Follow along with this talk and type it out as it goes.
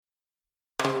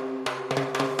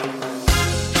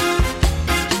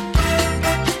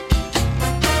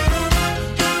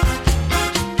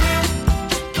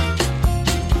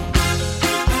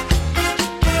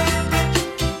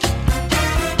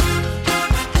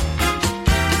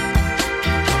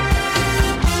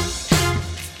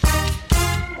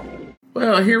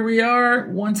Well, here we are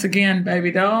once again,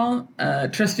 baby doll.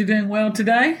 Trust you're doing well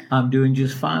today. I'm doing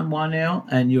just fine, Juanel.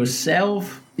 And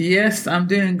yourself? Yes, I'm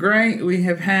doing great. We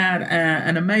have had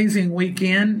an amazing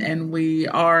weekend, and we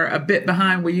are a bit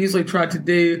behind. We usually try to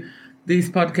do these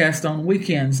podcasts on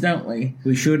weekends, don't we?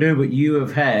 We sure do, but you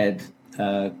have had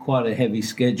quite a heavy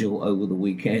schedule over the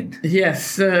weekend. Yes,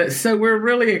 so we're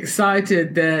really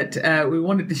excited that we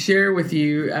wanted to share with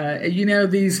you.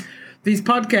 These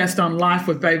podcasts on Life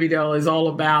with Baby Doll is all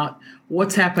about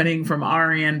what's happening from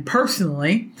our end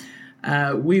personally.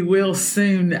 We will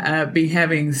soon be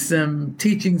having some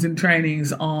teachings and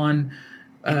trainings on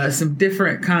some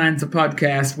different kinds of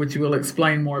podcasts, which we'll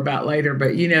explain more about later.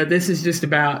 But, this is just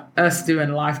about us doing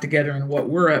life together and what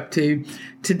we're up to.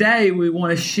 Today, we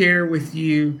want to share with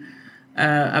you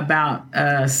about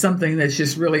something that's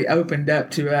just really opened up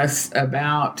to us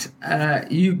about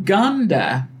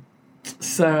Uganda.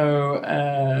 So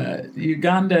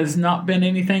Uganda has not been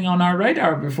anything on our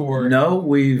radar before. No,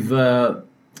 we've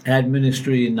had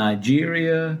ministry in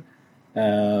Nigeria,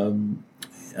 Ghana,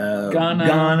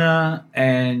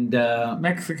 and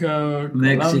Mexico,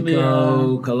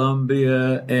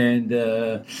 Colombia,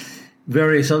 and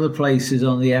various other places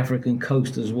on the African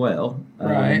coast as well.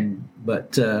 Right.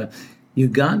 But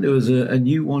Uganda was a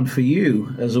new one for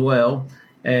you as well,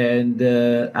 and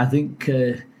I think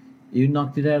you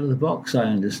knocked it out of the box, I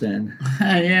understand.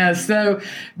 Yeah, so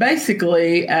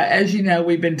basically, as you know,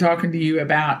 we've been talking to you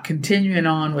about continuing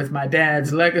on with my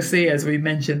dad's legacy, as we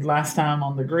mentioned last time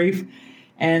on the grief.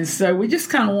 And so we just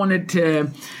kind of wanted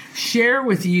to share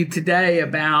with you today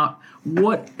about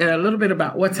a little bit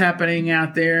about what's happening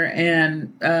out there,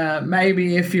 and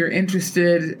maybe if you're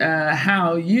interested,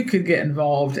 how you could get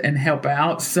involved and help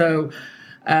out. So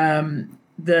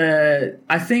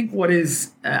I think what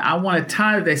is I want to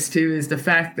tie this to is the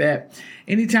fact that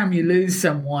anytime you lose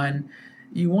someone,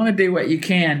 you want to do what you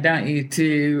can, don't you,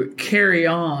 to carry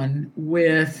on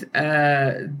with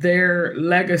their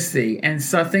legacy. And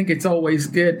so I think it's always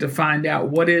good to find out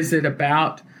what is it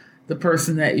about the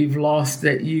person that you've lost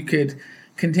that you could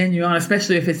continue on,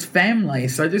 especially if it's family.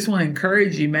 So I just want to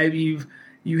encourage you. Maybe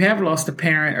you have lost a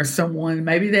parent or someone.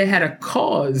 Maybe they had a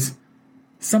cause,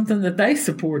 something that they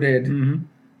supported,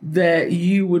 that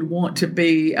you would want to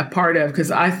be a part of.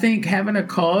 Because I think having a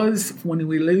cause when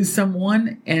we lose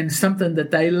someone and something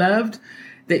that they loved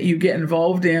that you get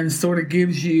involved in sort of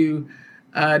gives you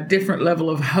a different level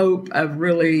of hope of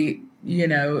really,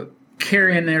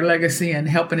 carrying their legacy and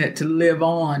helping it to live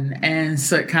on. And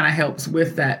so it kind of helps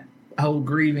with that whole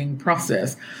grieving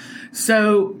process.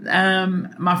 So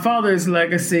my father's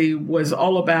legacy was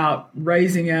all about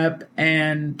raising up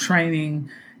and training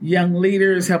young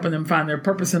leaders, helping them find their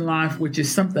purpose in life, which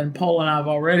is something Paul and I have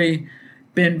already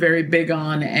been very big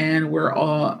on, and we're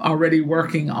already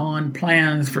working on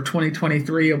plans for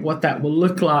 2023 of what that will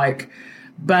look like.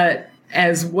 But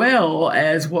as well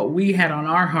as what we had on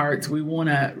our hearts, we want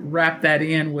to wrap that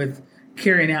in with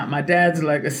carrying out my dad's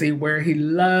legacy, where he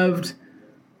loved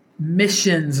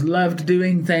missions, loved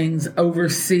doing things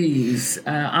overseas.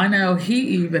 I know he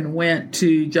even went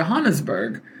to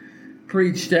Johannesburg,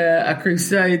 preached a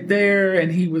crusade there,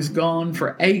 and he was gone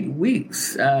for 8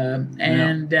 weeks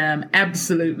and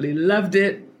absolutely loved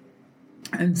it.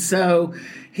 And so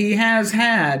he has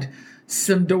had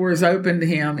some doors open to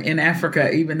him in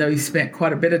Africa, even though he spent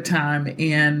quite a bit of time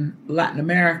in Latin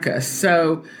America.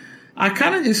 So I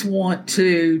kind of just want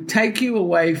to take you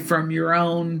away from your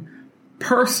own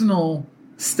personal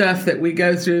stuff that we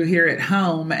go through here at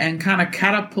home and kind of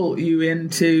catapult you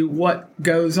into what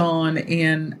goes on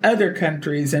in other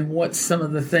countries and what's some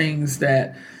of the things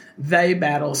that they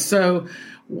battle. So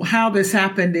how this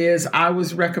happened is I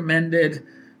was recommended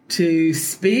to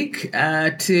speak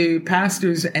to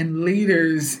pastors and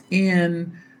leaders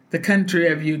in the country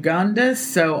of Uganda.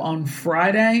 So on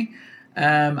Friday,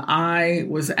 I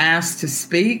was asked to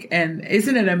speak, and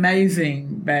isn't it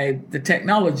amazing, babe, the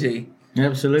technology?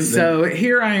 Absolutely. So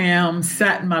here I am,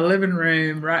 sat in my living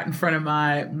room right in front of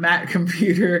my Mac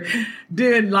computer,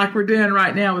 doing like we're doing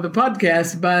right now with the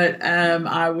podcast, but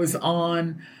I was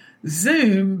on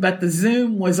Zoom, but the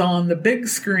Zoom was on the big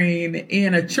screen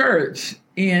in a church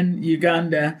in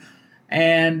Uganda,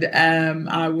 and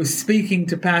I was speaking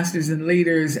to pastors and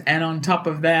leaders, and on top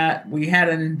of that, we had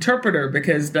an interpreter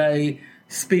because they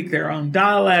speak their own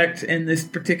dialect in this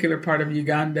particular part of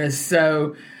Uganda.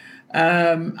 So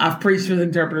I've preached with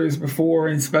interpreters before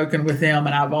and spoken with them,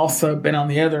 and I've also been on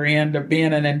the other end of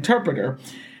being an interpreter.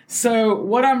 So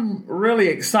what I'm really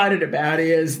excited about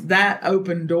is that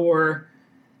open door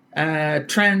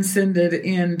transcended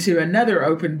into another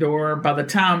open door by the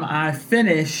time I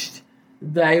finished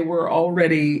they were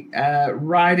already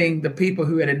writing the people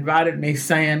who had invited me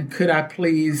saying, could I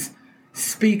please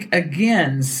speak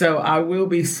again? So I will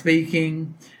be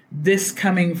speaking this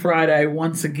coming Friday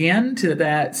once again to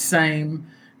that same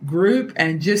group,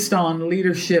 and just on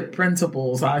leadership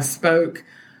principles. I spoke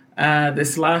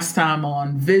this last time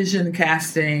on vision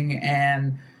casting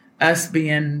and us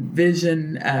being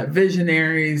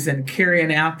visionaries and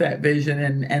carrying out that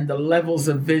vision, and the levels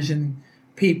of vision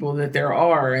people that there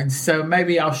are. And so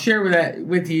maybe I'll share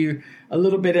with you a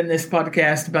little bit in this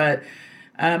podcast. But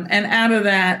and out of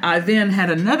that, I then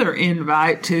had another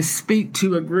invite to speak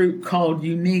to a group called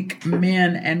Unique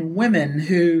Men and Women,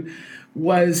 who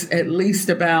was at least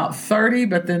about 30,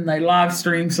 but then they live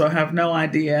streamed, so I have no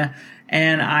idea.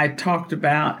 And I talked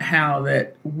about how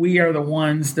that we are the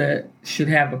ones that should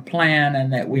have a plan,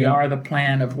 and that we are the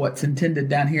plan of what's intended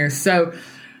down here. So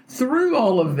through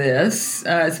all of this,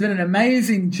 it's been an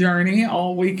amazing journey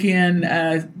all weekend,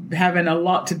 having a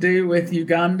lot to do with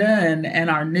Uganda and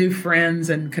our new friends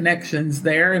and connections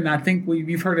there. And I think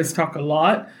you've heard us talk a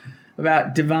lot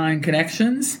about divine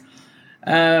connections.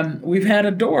 We've had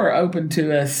a door open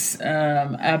to us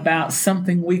about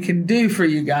something we can do for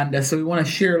Uganda. So we want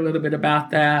to share a little bit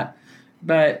about that.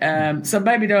 But so,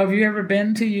 Baby Doll, have you ever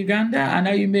been to Uganda? I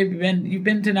know you've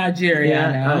been to Nigeria.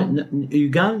 Yeah,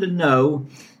 Uganda, no.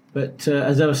 But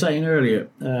as I was saying earlier,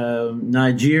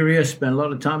 Nigeria, spent a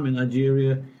lot of time in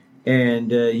Nigeria.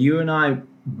 And you and I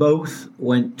both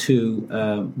went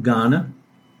to Ghana.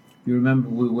 You remember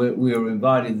we were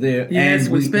invited there. Yes,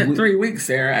 and we spent 3 weeks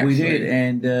there, actually. We did,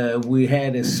 and we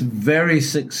had a very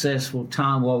successful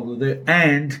time while we were there.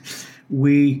 And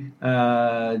we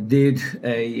did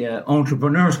a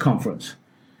entrepreneurs conference.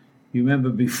 You remember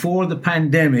before the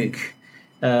pandemic,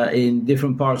 in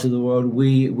different parts of the world,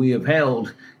 we have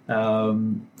held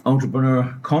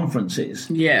entrepreneur conferences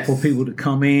for people to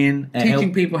come in and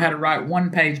teaching people how to write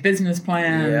one-page business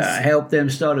plans, help them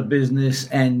start a business.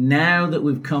 And now that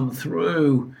we've come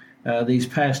through these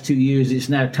past 2 years, it's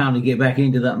now time to get back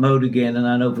into that mode again. And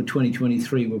I know for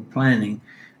 2023 we're planning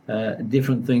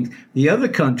different things. The other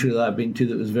country that I've been to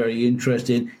that was very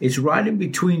interesting, it's right in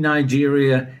between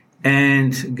Nigeria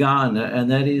and Ghana, and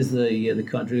that is the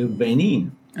country of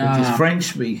Benin, which is French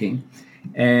speaking.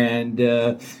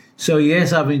 And so,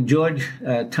 yes, I've enjoyed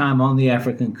time on the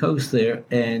African coast there,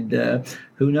 and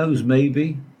who knows,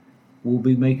 maybe we'll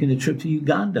be making a trip to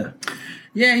Uganda.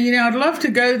 Yeah, I'd love to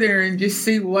go there and just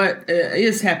see what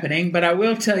is happening, but I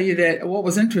will tell you that what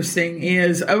was interesting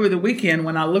is over the weekend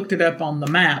when I looked it up on the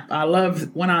map,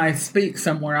 when I speak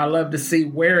somewhere, I love to see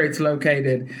where it's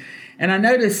located. And I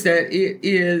noticed that it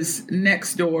is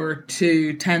next door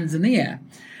to Tanzania.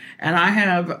 And I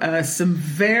have some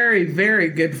very, very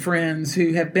good friends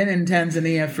who have been in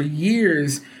Tanzania for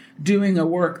years doing a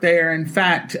work there. In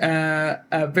fact,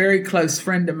 a very close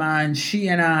friend of mine, she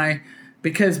and I,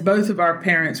 because both of our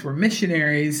parents were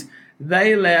missionaries,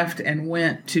 they left and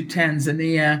went to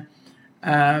Tanzania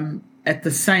at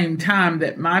the same time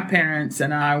that my parents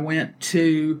and I went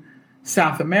to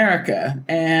South America.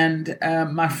 And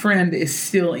my friend is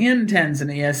still in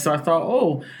Tanzania, so I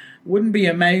thought, wouldn't it be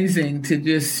amazing to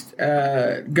just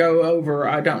go over,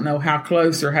 I don't know how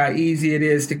close or how easy it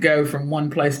is to go from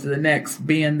one place to the next,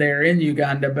 being there in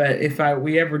Uganda. But if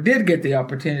we ever did get the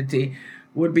opportunity,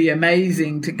 would be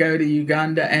amazing to go to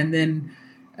Uganda and then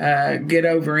get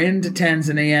over into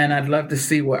Tanzania. And I'd love to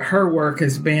see what her work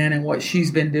has been and what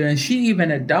she's been doing. She even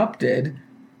adopted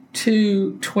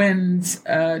two twin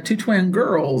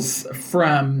girls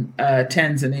from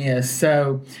Tanzania.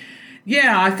 So,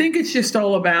 yeah, I think it's just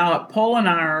all about, Paul and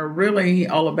I are really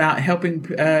all about helping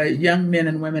young men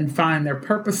and women find their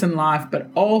purpose in life, but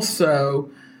also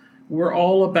we're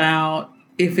all about,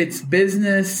 if it's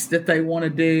business that they want to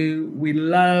do, we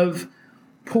love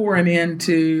pouring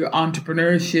into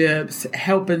entrepreneurships,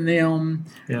 helping them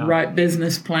write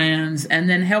business plans, and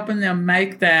then helping them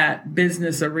make that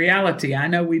business a reality. I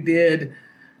know we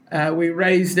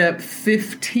raised up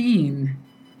 15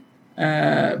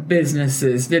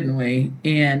 businesses, didn't we,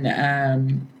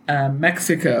 in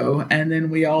Mexico, and then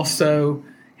we also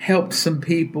helped some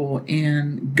people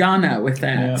in Ghana with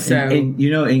that. Yeah. So,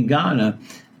 in Ghana,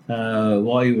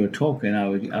 while you were talking,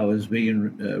 I was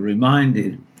being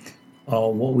reminded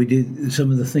of what we did,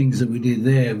 some of the things that we did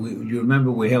there. You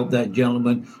remember we helped that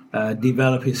gentleman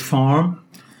develop his farm.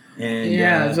 And,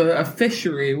 it was a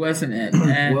fishery, wasn't it?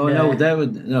 And, that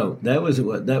was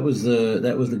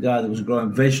the guy that was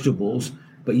growing vegetables.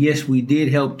 But yes, we did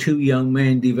help two young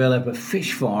men develop a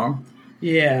fish farm.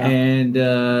 Yeah, and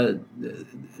that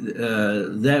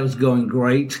was going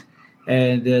great.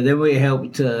 And then we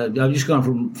helped, I'm just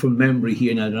going from memory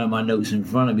here, and I don't have my notes in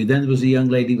front of me. Then there was a young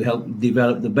lady who helped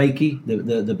develop the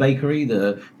bakery,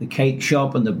 the cake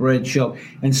shop and the bread shop,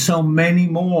 and so many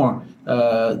more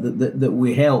that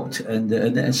we helped.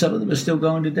 And some of them are still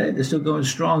going today. They're still going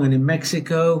strong. And in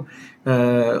Mexico,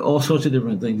 all sorts of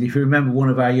different things. If you remember, one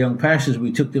of our young pastors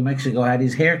we took to Mexico had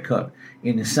his hair cut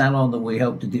in the salon that we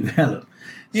helped to develop.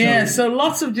 So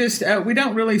lots of just, we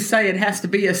don't really say it has to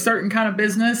be a certain kind of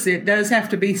business. It does have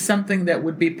to be something that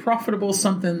would be profitable,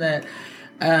 something that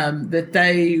that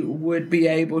they would be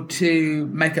able to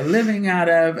make a living out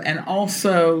of, and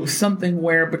also something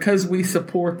where, because we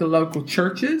support the local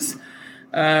churches,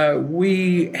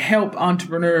 we help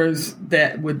entrepreneurs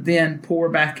that would then pour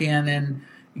back in and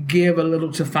give a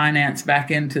little to finance back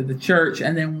into the church.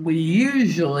 And then we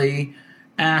usually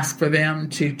ask for them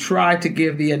to try to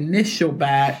give the initial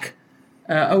back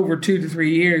over 2 to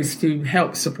 3 years to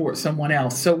help support someone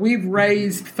else. So we've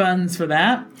raised funds for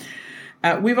that.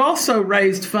 We've also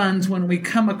raised funds when we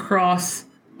come across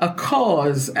a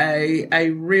cause,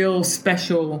 a real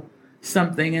special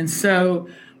something. And so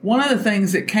one of the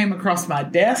things that came across my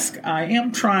desk, I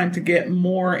am trying to get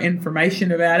more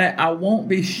information about it. I won't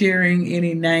be sharing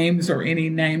any names or any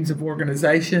names of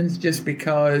organizations just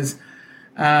because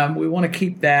we want to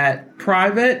keep that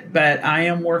private, but I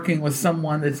am working with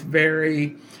someone that's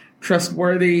very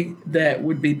trustworthy that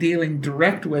would be dealing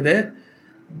direct with it.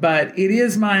 But it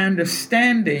is my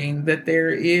understanding that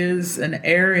there is an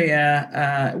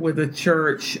area with a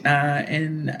church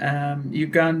in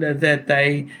Uganda that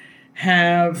they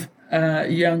have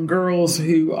young girls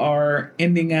who are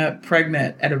ending up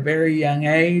pregnant at a very young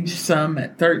age, some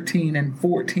at 13 and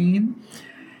 14.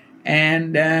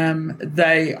 And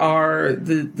they are,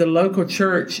 the local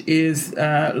church is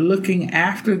looking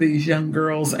after these young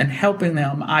girls and helping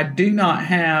them. I do not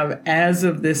have, as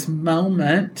of this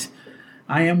moment,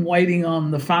 I am waiting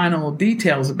on the final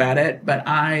details about it, but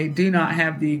I do not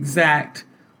have the exact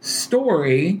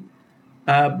story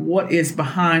of what is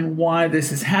behind why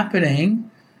this is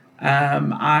happening.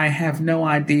 I have no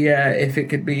idea if it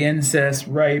could be incest,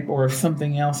 rape, or if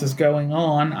something else is going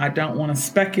on. I don't want to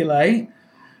speculate.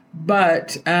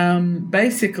 But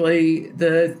basically,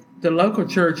 the local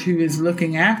church who is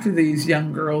looking after these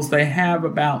young girls, they have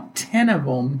about 10 of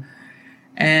them,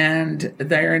 and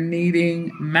they are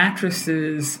needing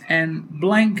mattresses and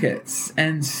blankets.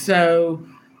 And so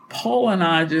Paul and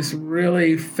I just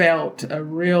really felt a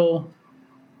real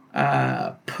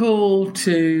pull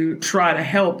to try to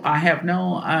help.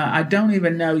 I don't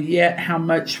even know yet how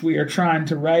much we are trying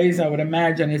to raise. I would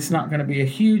imagine it's not going to be a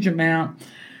huge amount.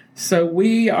 So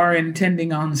we are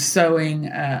intending on sowing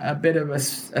a bit of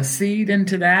a seed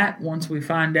into that once we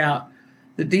find out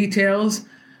the details.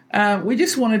 We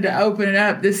just wanted to open it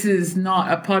up. This is not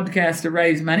a podcast to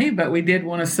raise money, but we did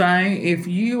want to say, if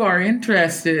you are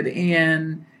interested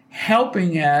in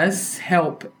helping us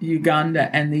help Uganda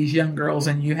and these young girls,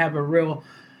 and you have a real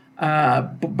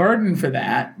burden for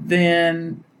that,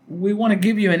 then we want to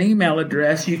give you an email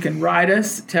address. You can write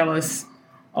us, tell us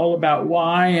all about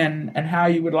why and how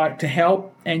you would like to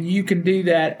help. And you can do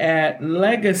that at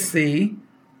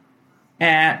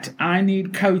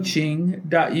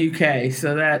legacy@ineedcoaching.uk.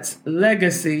 So that's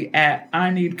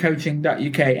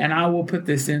legacy@ineedcoaching.uk. And I will put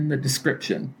this in the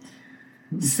description.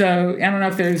 So I don't know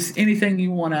if there's anything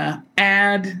you want to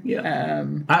add. Yeah.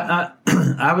 I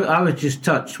was just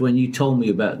touched when you told me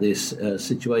about this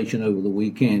situation over the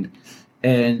weekend.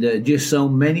 And just so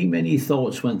many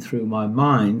thoughts went through my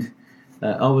mind.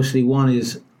 Obviously, one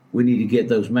is we need to get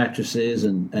those mattresses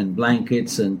and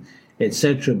blankets and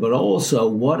etc. But also,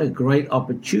 what a great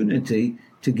opportunity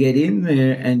to get in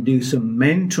there and do some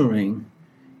mentoring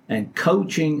and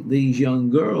coaching these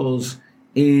young girls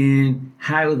in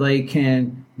how they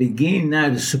can begin now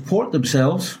to support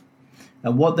themselves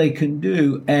and what they can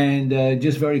do. And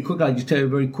just very quick, I'll just tell you a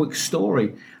very quick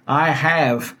story. I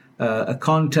have a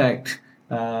contact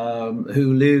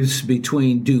who lives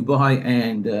between Dubai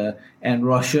and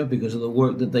Russia because of the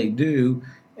work that they do.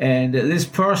 And this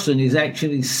person is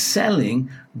actually selling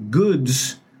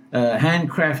goods,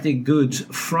 handcrafted goods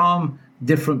from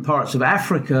different parts of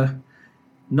Africa,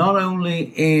 not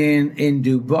only in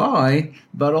Dubai,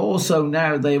 but also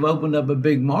now they've opened up a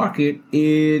big market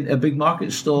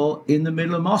stall in the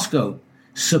middle of Moscow,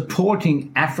 supporting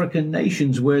African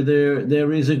nations where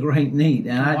there is a great need.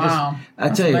 And I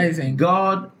tell you, amazing.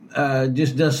 God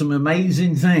just does some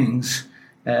amazing things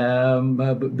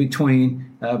between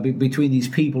these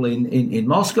people in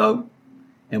Moscow,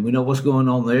 and we know what's going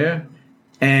on there,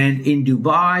 and in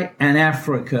Dubai and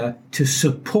Africa to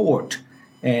support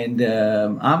And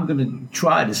I'm going to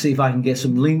try to see if I can get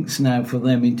some links now for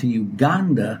them into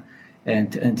Uganda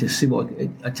and to see what,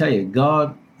 I tell you,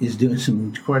 God is doing some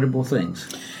incredible things.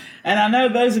 And I know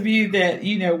those of you that,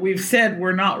 we've said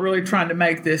we're not really trying to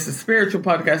make this a spiritual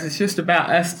podcast. It's just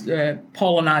about us,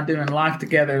 Paul and I, doing life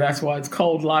together. That's why it's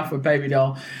called Life with Baby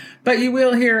Doll. But you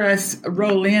will hear us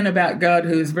roll in about God,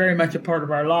 who is very much a part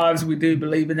of our lives. We do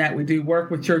believe in that. We do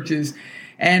work with churches.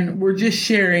 And we're just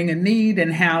sharing a need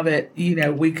and how that,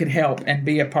 we could help and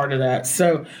be a part of that.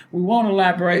 So we won't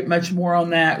elaborate much more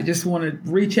on that. We just want to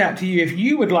reach out to you. If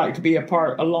you would like to be a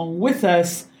part along with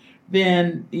us,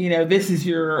 then, this is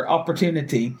your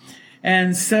opportunity.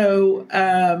 And so,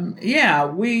 I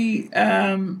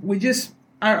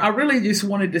really just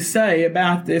wanted to say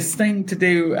about this thing to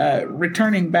do,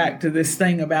 returning back to this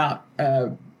thing about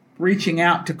reaching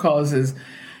out to causes.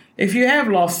 If you have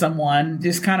lost someone,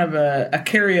 just kind of a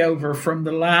carryover from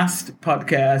the last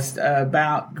podcast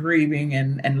about grieving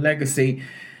and legacy,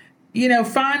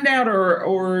 find out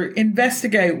or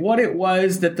investigate what it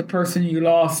was that the person you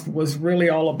lost was really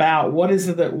all about. What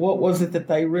was it that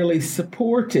they really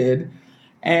supported?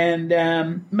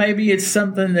 And maybe it's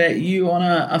something that you on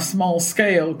a small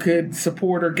scale could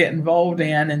support or get involved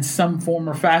in some form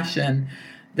or fashion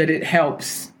that it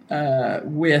helps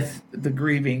with the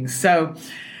grieving. So,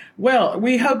 well,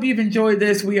 we hope you've enjoyed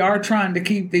this. We are trying to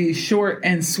keep these short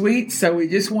and sweet, so we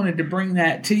just wanted to bring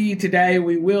that to you today.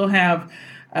 We will have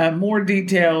more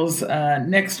details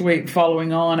next week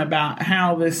following on about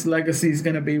how this legacy is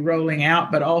going to be rolling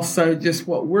out, but also just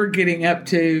what we're getting up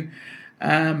to.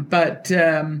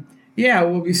 We'll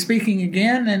be speaking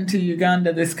again into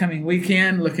Uganda this coming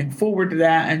weekend. Looking forward to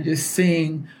that and just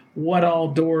seeing what all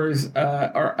doors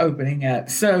are opening up.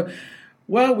 So,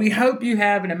 well, we hope you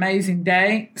have an amazing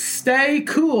day. Stay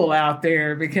cool out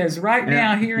there because right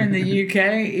now here in the UK,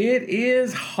 it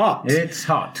is hot. It's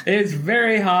hot. It's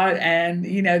very hot. And,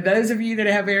 those of you that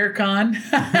have aircon,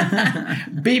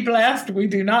 be blessed. We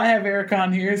do not have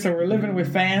aircon here, so we're living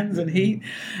with fans and heat.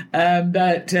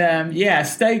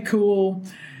 Stay cool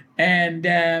and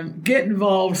get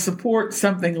involved, support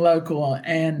something local,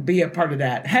 and be a part of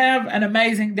that. Have an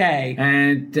amazing day.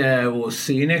 And we'll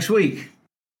see you next week.